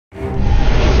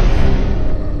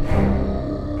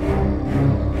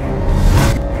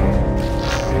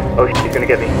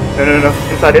get me. No, no, no,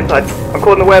 inside, inside. I'm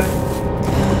caught in the web.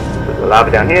 There's the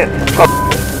lava down here.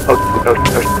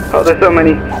 Oh, there's so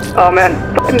many. Oh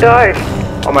man, fucking die.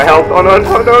 Oh, my health. Oh no,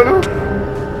 no, no, no.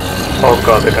 Oh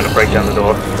god, they're gonna break down the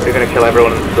door. They're gonna kill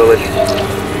everyone in this village.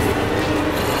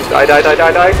 Die, die, die,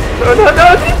 die, die. No, no,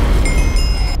 no.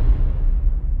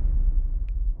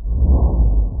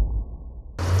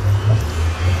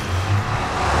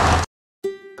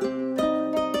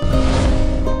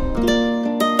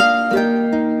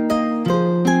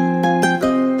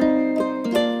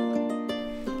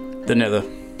 The Nether.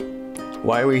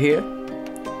 Why are we here?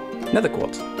 Nether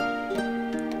quartz.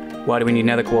 Why do we need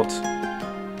nether quartz?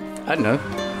 I don't know.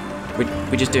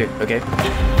 We just do, okay?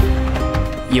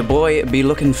 Your boy be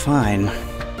looking fine.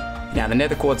 Now the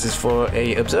nether quartz is for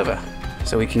a observer,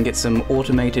 so we can get some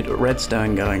automated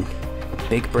redstone going.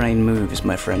 Big brain moves,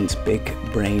 my friends. Big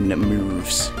brain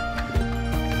moves.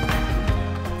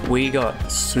 We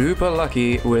got super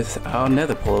lucky with our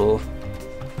nether portal,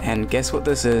 and guess what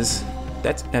this is?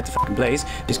 That's a fucking blaze.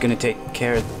 Just gonna take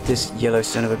care of this yellow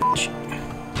son of a bitch.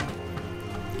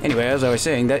 Anyway, as I was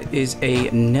saying, that is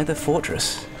a nether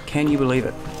fortress. Can you believe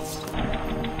it?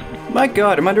 My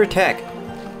god, I'm under attack.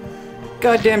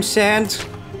 Goddamn Sans.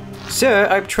 Sir,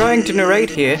 I'm trying to narrate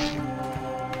here.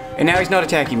 And now he's not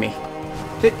attacking me.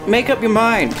 Make up your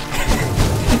mind.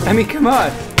 I mean, come on.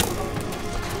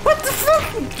 What the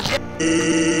fuck?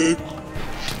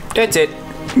 That's it.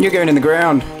 You're going in the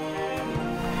ground.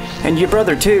 And your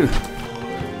brother, too.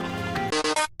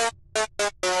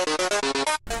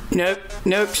 Nope,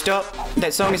 nope, stop.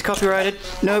 That song is copyrighted.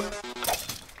 Nope.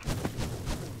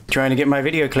 Trying to get my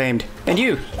video claimed. And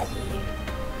you!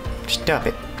 Stop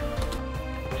it.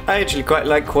 I actually quite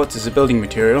like quartz as a building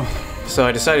material, so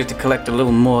I decided to collect a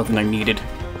little more than I needed.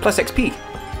 Plus XP.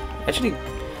 Actually,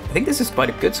 I think this is quite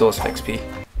a good source of XP.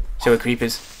 So are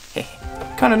creepers.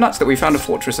 Kinda nuts that we found a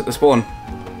fortress at the spawn.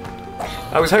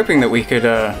 I was hoping that we could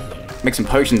make some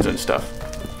potions and stuff.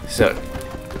 So,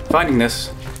 finding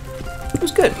this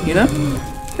was good, you know?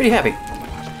 Pretty happy.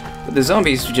 But the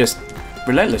zombies were just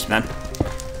relentless, man.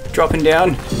 Dropping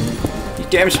down. You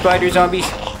damn spider zombies.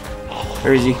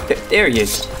 Where is he? There he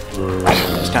is.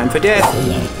 It's time for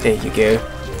death. There you go.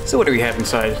 So what do we have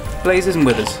inside? Blazes and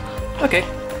withers. Okay.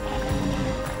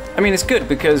 I mean, it's good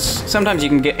because sometimes you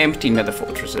can get empty nether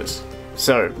fortresses.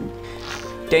 So,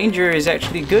 danger is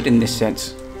actually good in this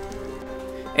sense.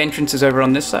 Entrance is over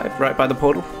on this side, right by the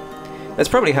portal. That's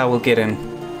probably how we'll get in.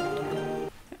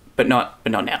 But not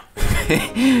now.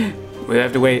 We'll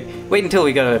have to wait until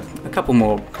we got a couple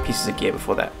more pieces of gear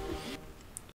before that.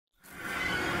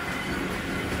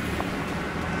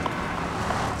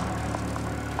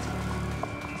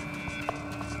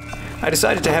 I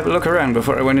decided to have a look around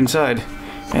before I went inside,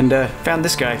 and found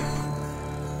this guy.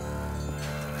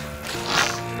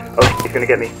 Oh, he's gonna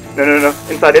get me. No, no, no,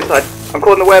 inside, inside. I'm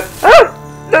caught in the web.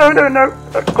 Ah! No, no, no.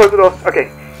 Close the door. Okay.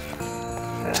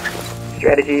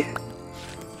 Strategies.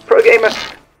 Pro gamer.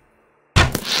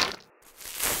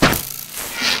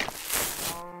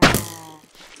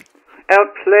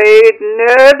 Outplayed,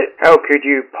 nerd. How could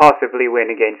you possibly win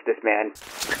against this man?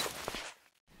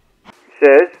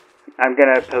 Says, I'm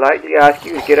gonna politely ask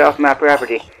you to get off my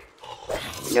property.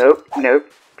 Nope,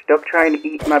 nope. Stop trying to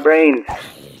eat my brains.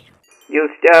 You'll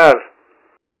starve.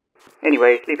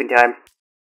 Anyway, sleeping time.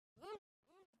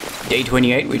 Day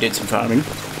 28, we did some farming.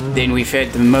 Then we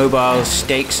fed the mobile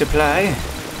steak supply.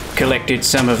 Collected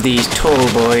some of these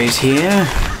tall boys here.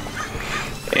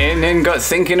 And then got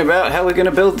thinking about how we're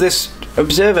gonna build this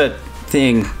observer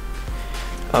thing.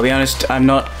 I'll be honest, I'm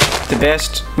not the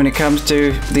best when it comes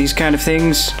to these kind of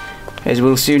things, as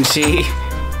we'll soon see.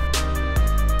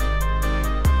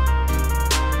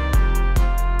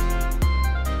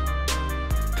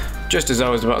 Just as I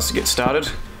was about to get started,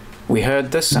 we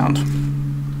heard this sound.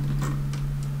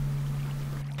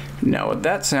 Now what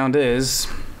that sound is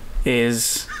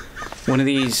one of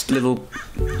these little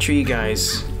tree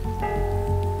guys.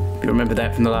 You remember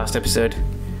that from the last episode?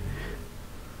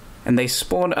 And they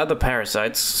spawn other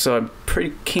parasites, so I'm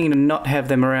pretty keen to not have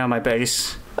them around my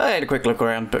base. I had a quick look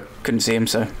around, but couldn't see them,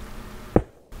 so...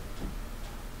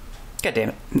 God damn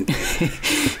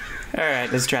it.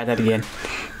 Alright, let's try that again.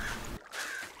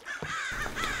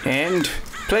 And...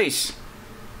 place.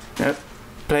 Nope.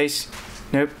 Place.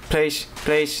 Nope. Place.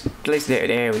 Place. Place.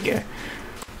 There we go.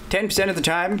 10% of the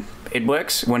time, it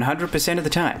works 100% of the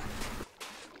time.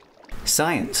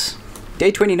 Science.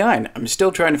 Day 29. I'm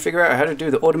still trying to figure out how to do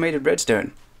the automated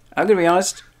redstone. I'm gonna be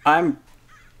honest, I'm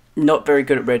not very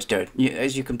good at redstone,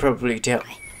 as you can probably tell.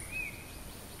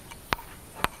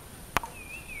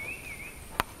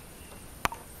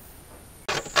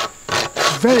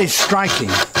 Very striking.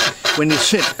 when you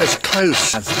sit as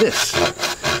close as this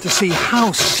to see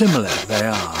how similar they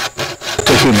are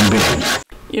to human beings.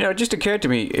 You know, it just occurred to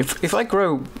me, if I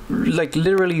grow, like,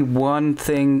 literally one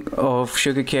thing of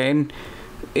sugarcane,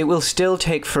 it will still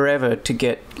take forever to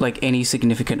get, like, any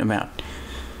significant amount.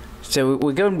 So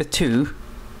we're going with 2,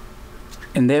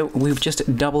 and there we've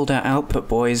just doubled our output,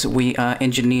 boys. We are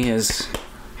engineers.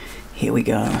 Here we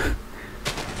go.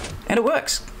 And it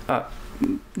works! No,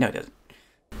 it doesn't.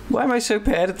 Why am I so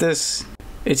bad at this?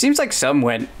 It seems like some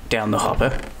went down the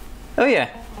hopper. Oh yeah.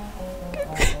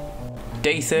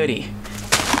 Day 30.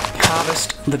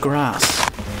 Harvest the grass.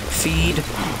 Feed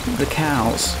the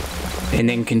cows. And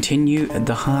then continue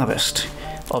the harvest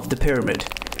of the pyramid.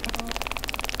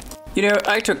 You know,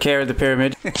 I took care of the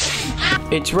pyramid.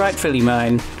 It's rightfully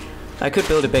mine. I could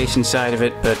build a base inside of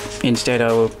it, but instead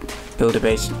I will build a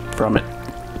base from it.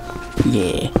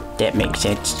 Yeah, that makes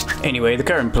sense. Anyway, the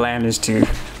current plan is to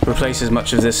replace as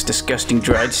much of this disgusting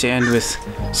dried sand with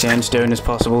sandstone as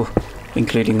possible,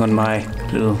 including on my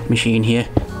little machine here,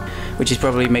 which is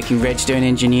probably making redstone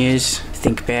engineers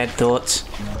think bad thoughts.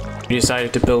 We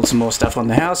decided to build some more stuff on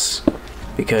the house,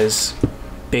 because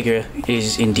bigger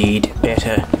is indeed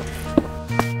better.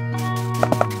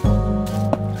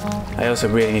 I also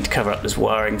really need to cover up this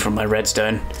wiring from my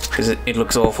redstone, because it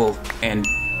looks awful, and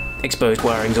exposed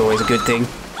wiring is always a good thing.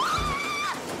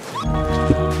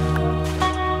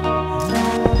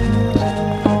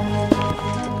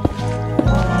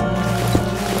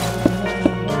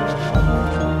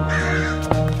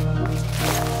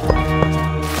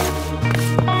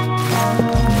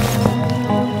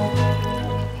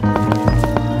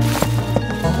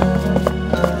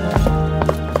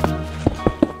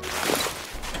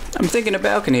 I'm thinking a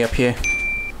balcony up here.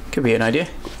 Could be an idea.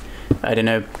 I don't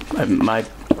know. My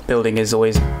building is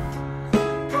always...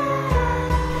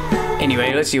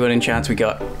 Anyway, let's see what enchants we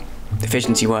got.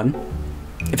 Efficiency 1.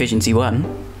 Efficiency 1.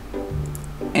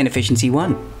 And efficiency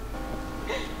 1.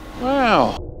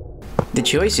 Wow. The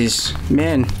choices,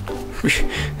 man.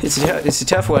 It's a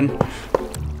tough one.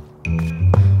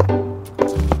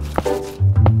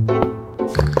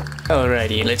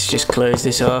 Alrighty, let's just close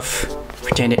this off.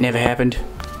 Pretend it never happened.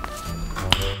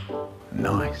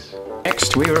 Nice.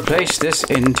 Next, we replace this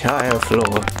entire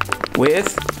floor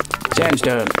with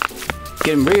sandstone.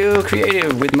 Getting real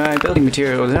creative with my building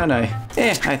materials, aren't I?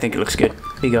 I think it looks good.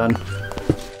 Be gone.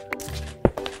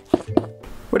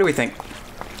 What do we think?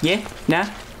 Yeah? Nah?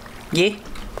 Yeah?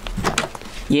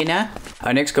 Yeah, nah?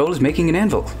 Our next goal is making an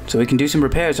anvil, so we can do some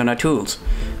repairs on our tools.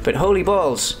 But holy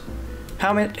balls!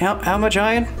 How much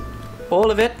iron?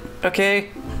 All of it? Okay,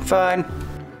 fine.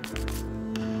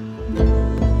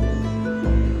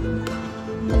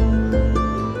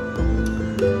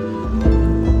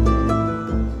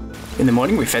 In the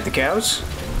morning, we fed the cows,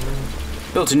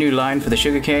 built a new line for the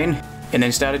sugarcane, and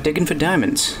then started digging for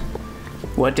diamonds.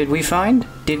 What did we find?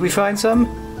 Did we find some?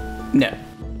 No.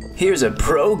 Here's a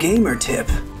pro gamer tip.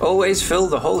 Always fill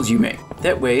the holes you make.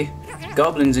 That way,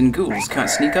 goblins and ghouls can't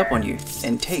sneak up on you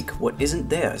and take what isn't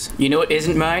theirs. You know what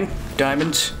isn't mine?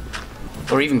 Diamonds.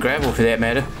 Or even gravel for that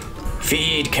matter.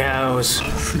 Feed cows.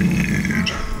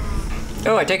 Feed.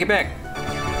 Oh, I take it back.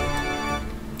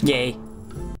 Yay.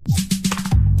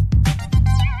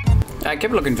 I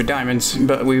kept looking for diamonds,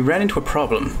 but we ran into a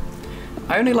problem.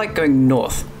 I only like going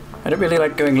north. I don't really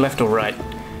like going left or right.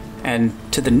 And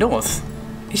to the north,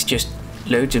 it's just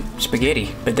loads of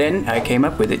spaghetti. But then I came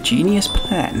up with a genius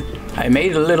plan. I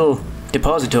made a little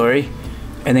depository,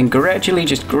 and then gradually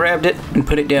just grabbed it and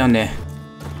put it down there.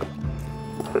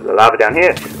 Put the lava down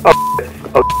here.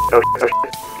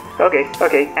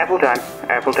 Okay, apple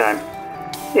time.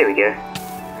 There we go.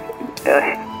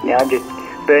 Now I'm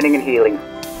just burning and healing.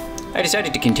 I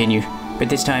decided to continue, but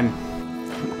this time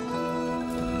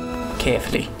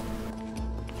carefully.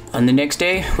 On the next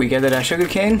day, we gathered our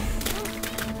sugarcane,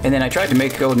 and then I tried to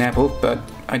make a golden apple, but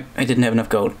I didn't have enough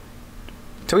gold.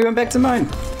 So we went back to the mine,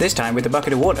 this time with a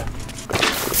bucket of water.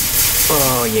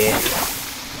 Oh yeah,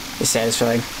 it's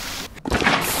satisfying.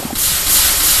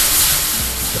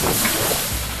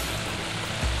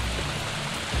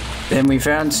 Then we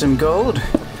found some gold,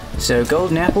 so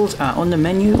golden apples are on the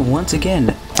menu once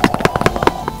again.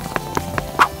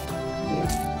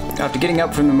 After getting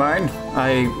up from the mine,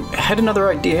 I had another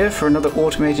idea for another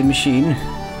automated machine.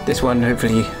 This one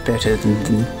hopefully better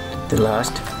than the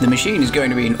last. The machine is going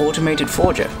to be an automated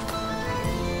forger.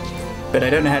 But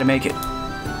I don't know how to make it.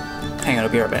 Hang on, I'll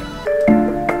be right back.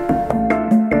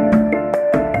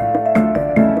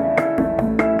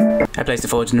 I placed the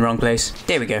forge in the wrong place.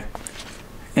 There we go.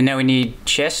 And now we need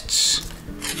chests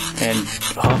and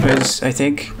hoppers, I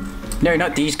think. No,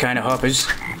 not these kind of hoppers.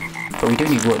 But we do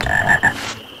need wood.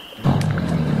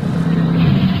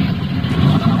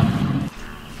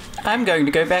 I'm going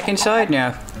to go back inside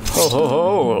now. Ho ho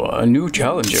ho, a new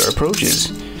challenger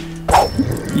approaches.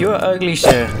 You are ugly,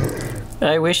 sir.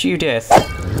 I wish you death.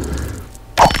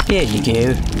 There you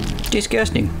go.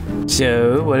 Disgusting.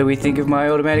 So, what do we think of my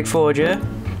automatic forger?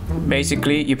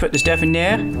 Basically, you put the stuff in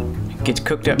there, gets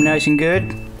cooked up nice and good,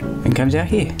 and comes out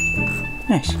here.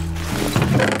 Nice.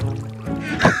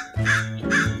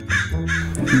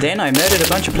 Then I murdered a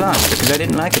bunch of plants because I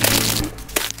didn't like it.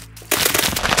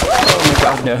 Oh my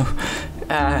god, no.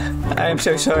 I am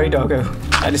so sorry, doggo.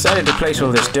 I decided to place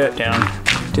all this dirt down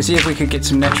to see if we could get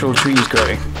some natural trees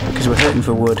growing, because we're hurting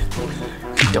for wood.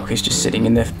 Doc is just sitting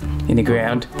in the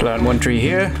ground. Plant one tree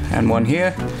here and one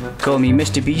here. Call me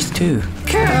Mr. Beast too.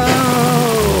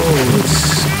 Cows!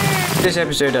 This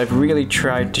episode I've really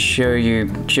tried to show you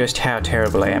just how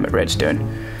terrible I am at redstone.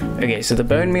 Okay, so the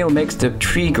bone meal makes the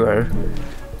tree grow,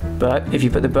 but if you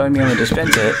put the bone meal in a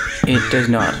dispenser, it does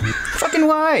not. Fucking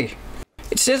why?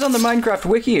 It says on the Minecraft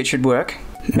wiki it should work.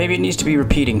 Maybe it needs to be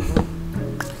repeating.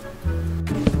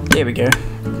 There we go.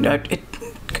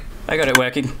 I got it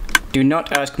working. Do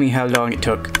not ask me how long it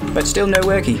took, but still no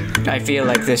worky. I feel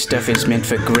like this stuff is meant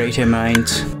for greater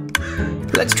minds.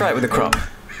 Let's try it with a crop.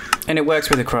 And it works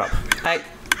with a crop. I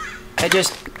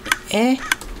just...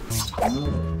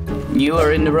 You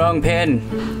are in the wrong pen.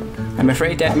 I'm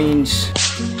afraid that means...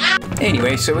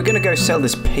 Anyway, so we're gonna go sell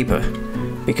this paper.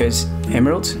 Because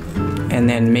emeralds, and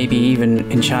then maybe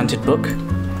even enchanted book.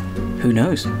 Who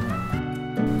knows?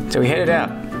 So we headed out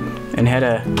and had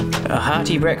a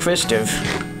hearty breakfast of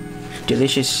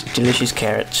delicious, delicious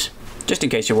carrots. Just in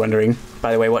case you're wondering,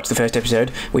 by the way, watch the first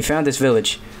episode. We found this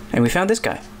village, and we found this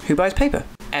guy who buys paper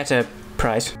at a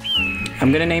price.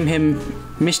 I'm gonna name him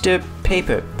Mr.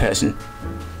 Paper Person.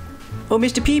 Or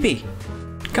Mr. PB.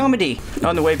 Comedy.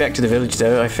 On the way back to the village,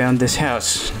 though, I found this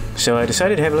house. So I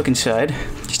decided to have a look inside,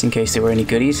 just in case there were any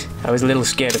goodies. I was a little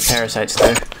scared of parasites,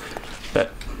 though.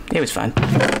 But it was fine.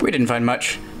 We didn't find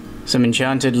much. Some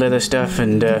enchanted leather stuff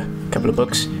and a couple of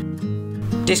books.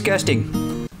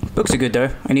 Disgusting. Books are good,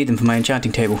 though. I need them for my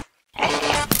enchanting table.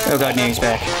 Oh god, Neo's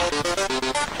back.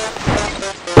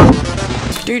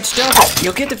 Dude, stop it!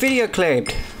 You'll get the video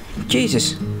claimed.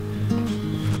 Jesus.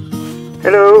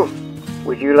 Hello.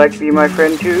 Would you like to be my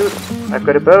friend too? I've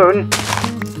got a bone.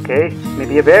 Okay,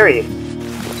 maybe a berry.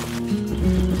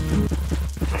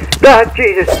 Ah,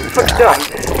 Jesus! Fuck, stop!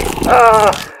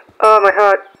 My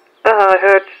heart. It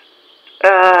hurts.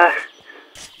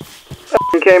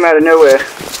 It came out of nowhere.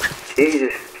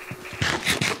 Jesus.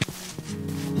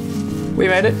 We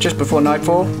made it just before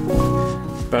nightfall.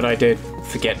 But I did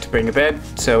forget to bring a bed,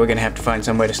 so we're gonna have to find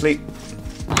somewhere to sleep.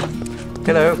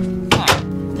 Hello.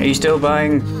 Are you still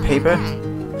buying paper?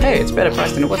 Hey, it's better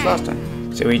price than it was last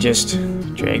time. So we just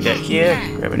drag that here,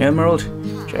 grab an emerald,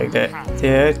 drag that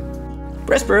there.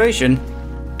 Respiration?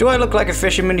 Do I look like a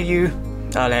fisherman to you?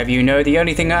 I'll have you know the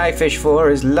only thing I fish for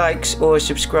is likes or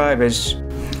subscribers.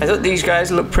 I thought these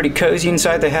guys looked pretty cozy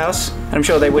inside the house, and I'm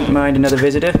sure they wouldn't mind another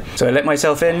visitor, so I let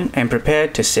myself in and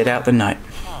prepared to sit out the night.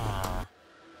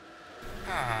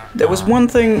 There was one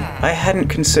thing I hadn't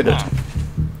considered.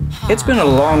 It's been a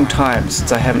long time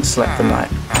since I haven't slept the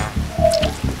night.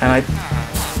 And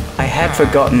I had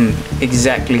forgotten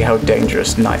exactly how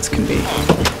dangerous nights can be.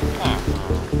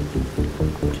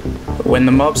 When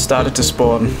the mobs started to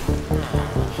spawn,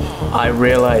 I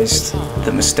realized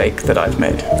the mistake that I've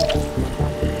made.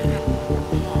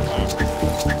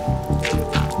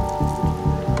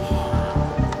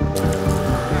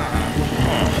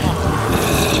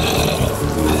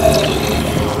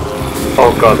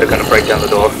 Oh god, they're gonna break down the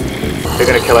door. They're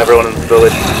gonna kill everyone in the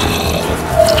village.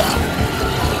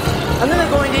 And then they're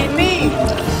going to eat me!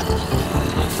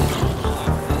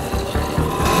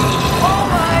 Oh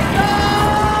my god!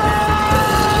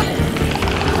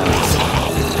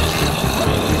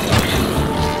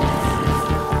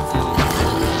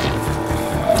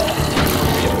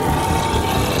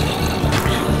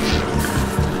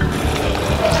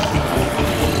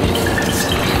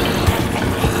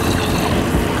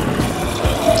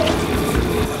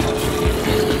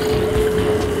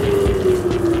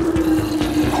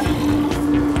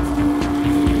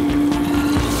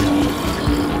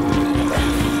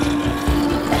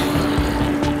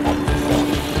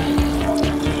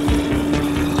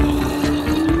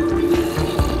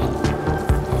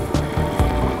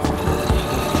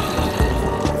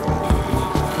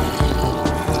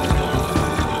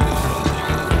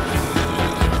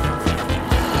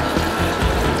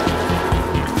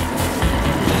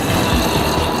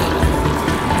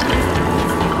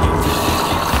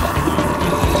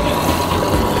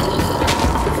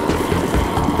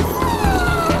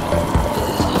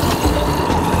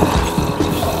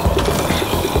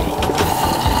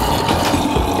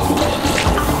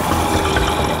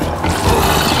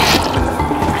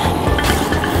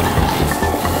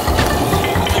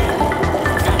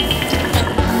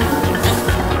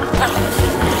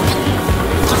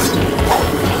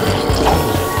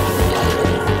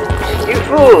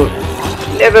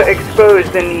 never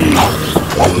expose the need.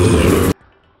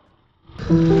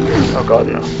 Oh god,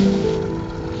 no.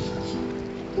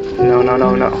 No, no,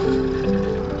 no, no.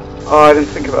 Oh, I didn't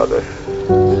think about this.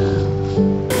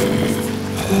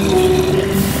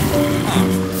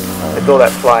 It's all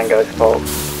that flying guy's fault.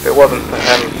 If it wasn't for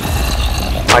him,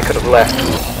 I could have left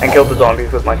and killed the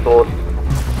zombies with my sword.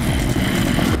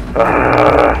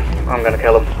 I'm gonna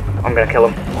kill him. I'm gonna kill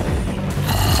him.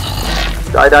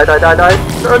 Die, die, die, die, die.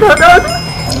 No, no, no.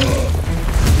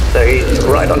 So he's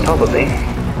right on top of me.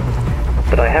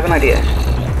 But I have an idea.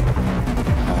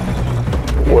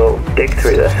 We'll dig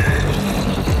through this.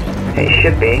 He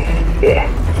should be here.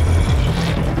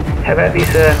 How about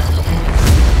these, you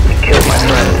killed my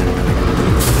friend.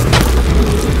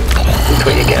 That's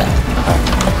what you get.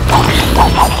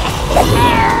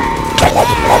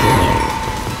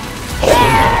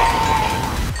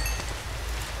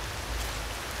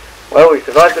 Well, we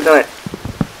survived the night.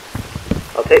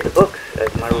 I'll take the books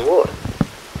as my reward.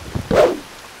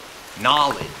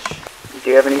 Knowledge. Do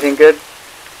you have anything good?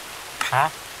 Huh?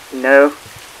 No.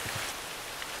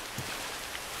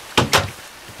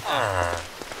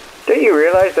 Don't you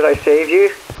realize that I saved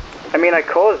you? I mean, I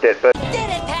caused it, but... Did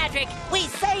it, Patrick! We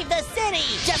saved the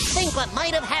city! Just think what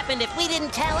might have happened if we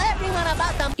didn't tell everyone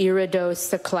about the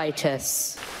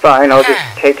iridocyclitis. Fine, I'll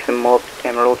just take some more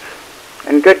emeralds.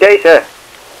 And good day, sir.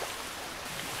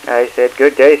 I said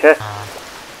good day, sir.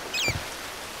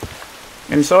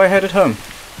 And so I headed home.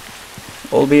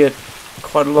 Albeit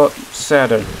quite a lot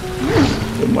sadder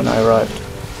than when I arrived.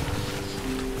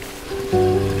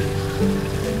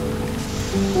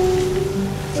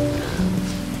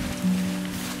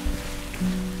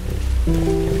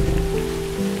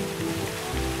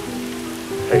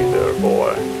 Hey there,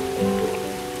 boy.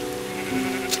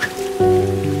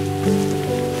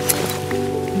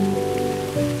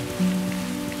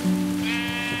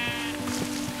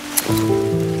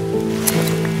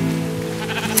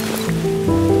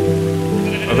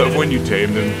 I love when you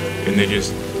tame them and they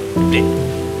just...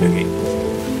 Okay.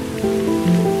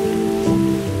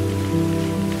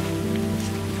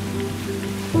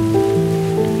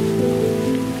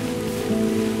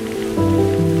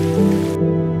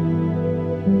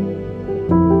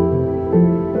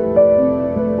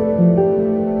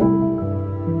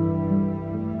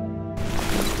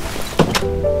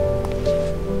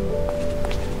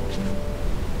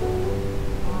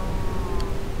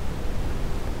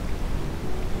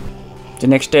 The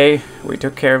next day, we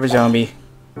took care of a zombie.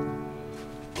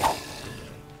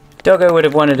 Doggo would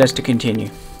have wanted us to continue.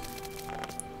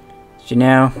 So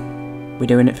now, we're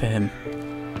doing it for him.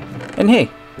 And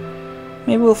hey,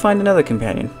 maybe we'll find another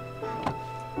companion.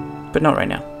 But not right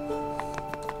now.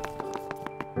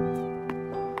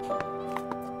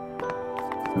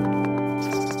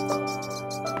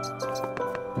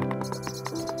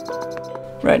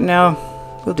 Right now,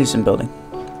 we'll do some building.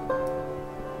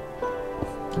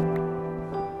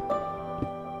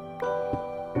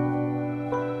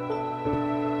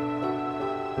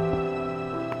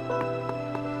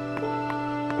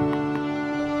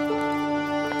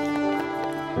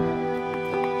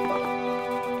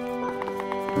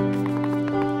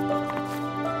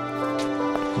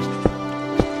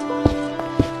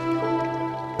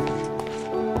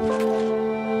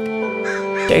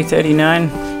 Day 39,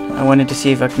 I wanted to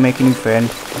see if I could make a new friend,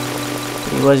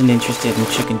 but he wasn't interested in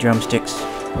chicken drumsticks.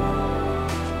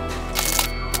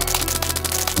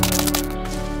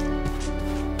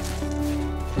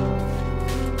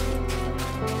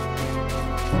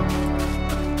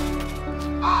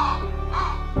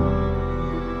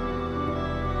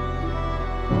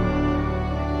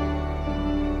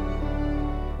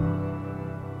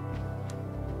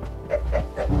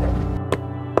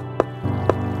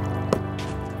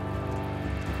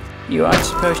 You aren't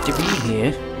supposed to be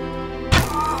here.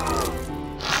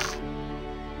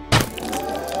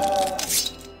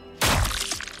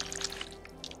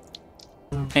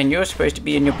 And you're supposed to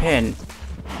be in your pen.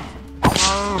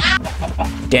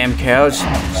 Damn cows,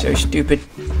 so stupid.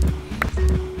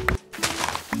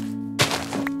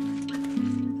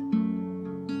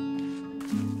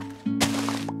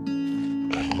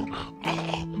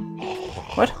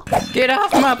 What? Get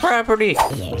off my property!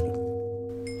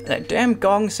 That damn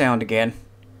gong sound again.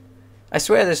 I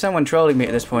swear there's someone trolling me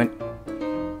at this point.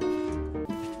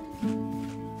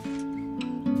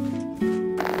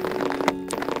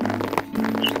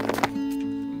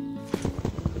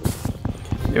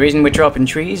 The reason we're chopping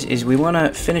trees is we want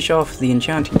to finish off the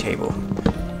enchanting table.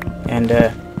 And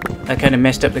I kind of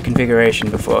messed up the configuration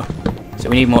before, so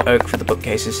we need more oak for the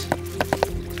bookcases.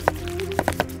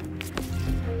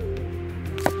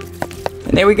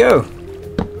 And there we go!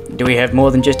 Do we have more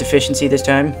than just efficiency this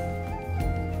time?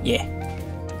 Yeah.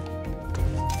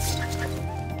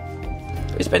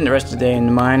 We spend the rest of the day in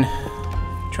the mine,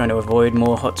 trying to avoid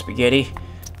more hot spaghetti.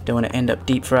 Don't want to end up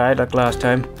deep fried like last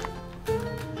time.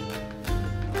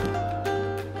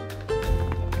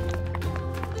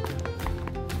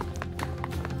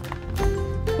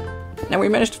 And we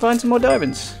managed to find some more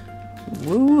diamonds.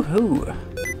 Woohoo!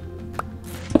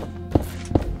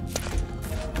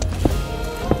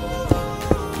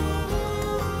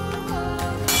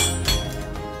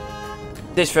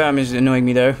 This farm is annoying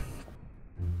me though.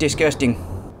 Disgusting.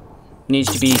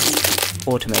 Needs to be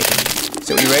automated.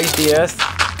 So we raised the earth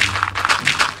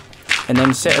and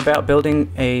then set about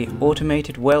building a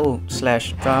automated well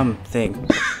slash farm thing.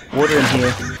 Water in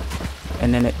here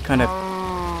and then it kind of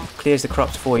clears the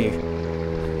crops for you.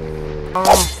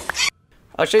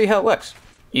 I'll show you how it works.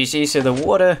 You see, so the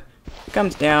water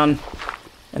comes down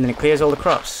and then it clears all the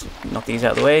crops. Knock these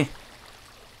out of the way.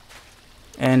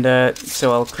 And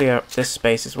so I'll clear up this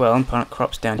space as well and plant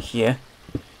crops down here.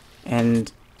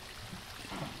 And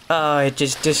it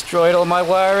just destroyed all my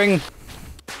wiring.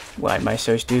 Why am I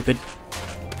so stupid?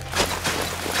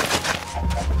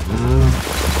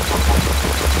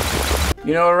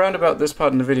 You know, around about this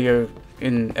part in the video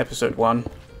in episode 1,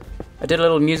 I did a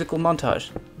little musical montage.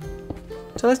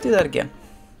 So let's do that again.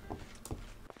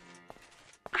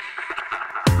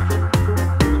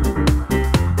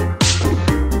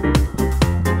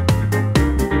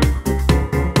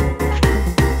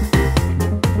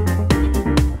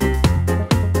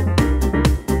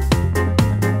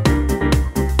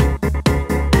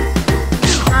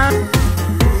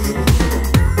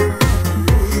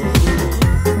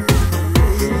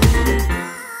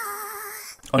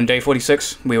 On day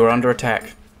 46, we were under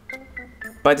attack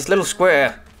by this little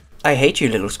square. I hate you,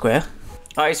 little square.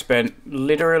 I spent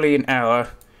literally an hour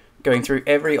going through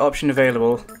every option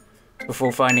available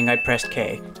before finding I'd pressed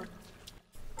K.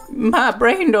 My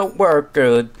brain don't work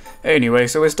good. Anyway,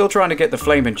 so we're still trying to get the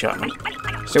flame enchantment,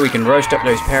 so we can roast up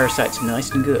those parasites nice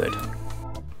and good.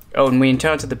 Oh, and we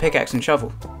enchanted the pickaxe and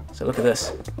shovel. So look at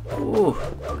this. Ooh,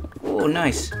 ooh,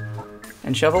 nice.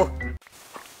 And shovel.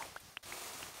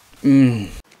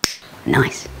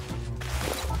 Nice.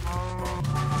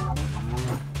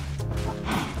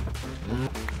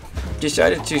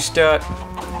 Decided to start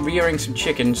rearing some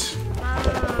chickens.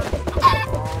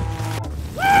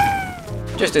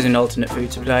 Just as an alternate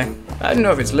food supply. I don't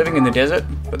know if it's living in the desert,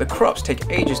 but the crops take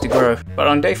ages to grow. But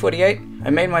on day 48,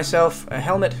 I made myself a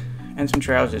helmet and some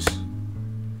trousers.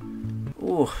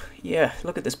 Ooh, yeah,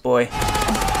 look at this boy.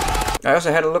 I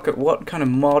also had a look at what kind of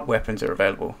mod weapons are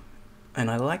available. And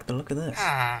I like the look of this.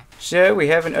 So, we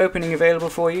have an opening available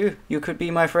for you. You could be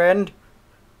my friend.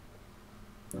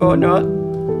 Or not.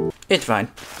 It's fine.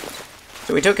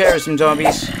 So we took care of some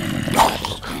zombies.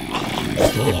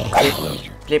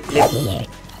 Blip, blip, blip.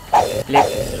 Blip,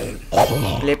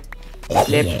 blip,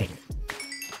 blip.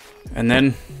 And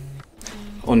then,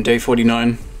 on day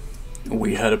 49,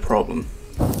 we had a problem.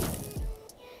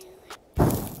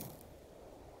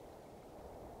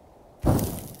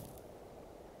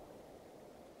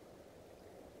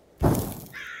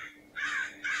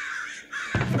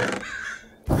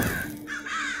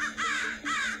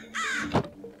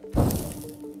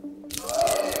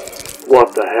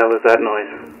 What the hell is that noise?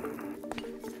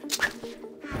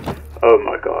 Oh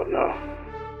my god, no.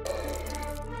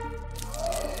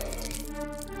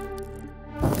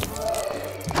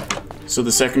 So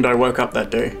the second I woke up that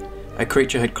day, a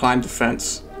creature had climbed the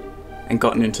fence and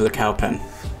gotten into the cow pen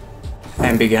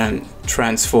and began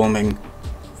transforming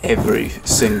every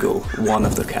single one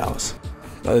of the cows.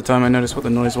 By the time I noticed what the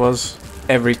noise was,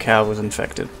 every cow was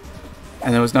infected.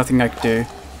 And there was nothing I could do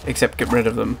except get rid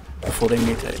of them before they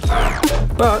mutate.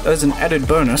 But as an added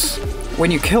bonus,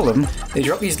 when you kill them, they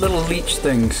drop these little leech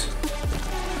things.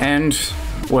 And,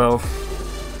 well,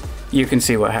 you can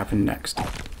see what happened next.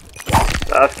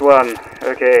 Last one.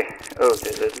 Okay. Oh,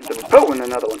 oh, and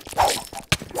another one.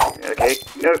 Okay.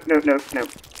 No, no, no, no.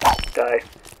 Die.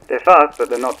 They're fast, but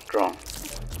they're not strong.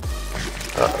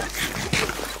 Uh-oh.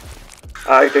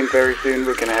 I think very soon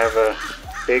we're gonna have a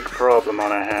big problem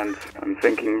on our hands. I'm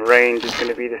thinking range is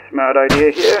gonna be the smart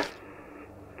idea here.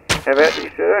 Have at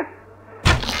you, sir.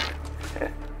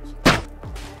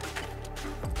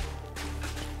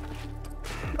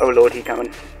 Oh lord, he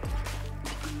coming.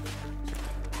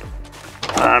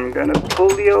 I'm gonna pull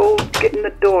the old get in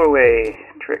the doorway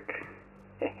trick.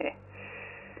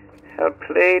 Well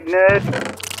played, nerd.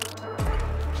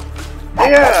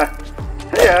 Yeah!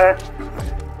 Yeah!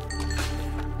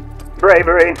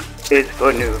 Bravery is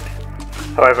for noobs.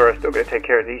 However, I'm still gonna take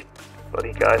care of these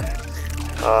bloody guys.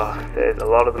 Oh, there's a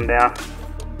lot of them now.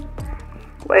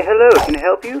 Why, hello, can I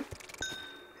help you?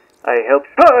 I helped.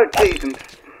 Oh, Jesus!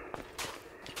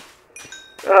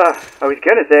 I was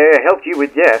gonna say I helped you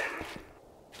with death.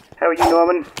 How are you,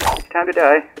 Norman? It's time to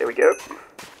die. There we go.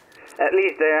 At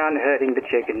least they aren't hurting the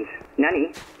chickens.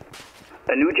 Nanny?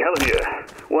 A new challenge here.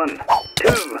 1,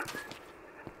 2.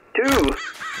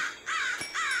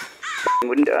 2!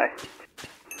 Wouldn't die.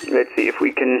 Let's see if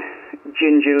we can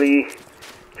gingerly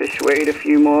persuade a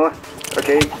few more.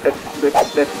 Okay,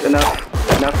 that's enough.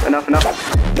 Enough.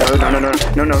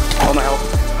 No. All my health.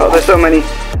 Oh, there's so many.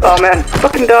 Oh man,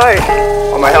 fucking die!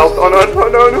 All my health. Oh no.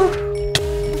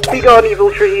 Be gone,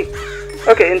 evil tree.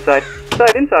 Okay, inside.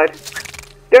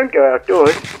 Don't go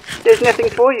outdoors. There's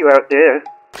nothing for you out there.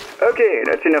 Okay,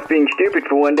 that's enough being stupid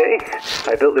for one day.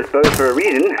 I built this bow for a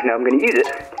reason, now I'm gonna use it.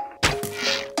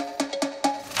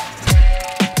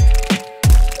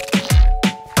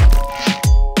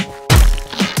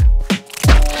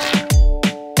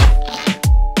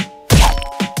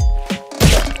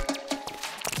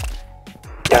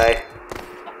 Die.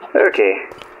 Okay,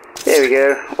 there we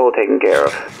go, all taken care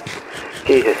of.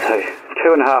 Jesus,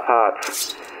 2.5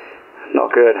 hearts.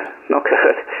 Not good.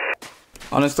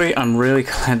 Honestly, I'm really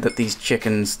glad that these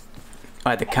chickens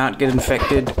either can't get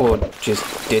infected or just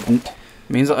didn't. It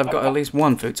means that I've got at least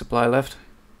one food supply left.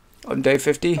 On day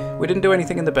 50, we didn't do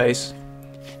anything in the base.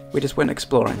 We just went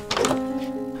exploring.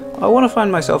 I want to find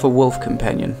myself a wolf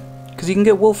companion, because you can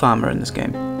get wolf armor in this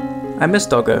game. I miss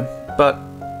Doggo, but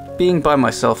being by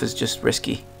myself is just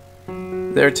risky.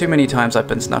 There are too many times I've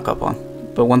been snuck up on,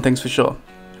 but one thing's for sure,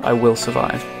 I will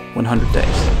survive 100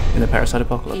 days in the Parasite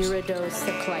Apocalypse.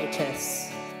 Iridocyclitis.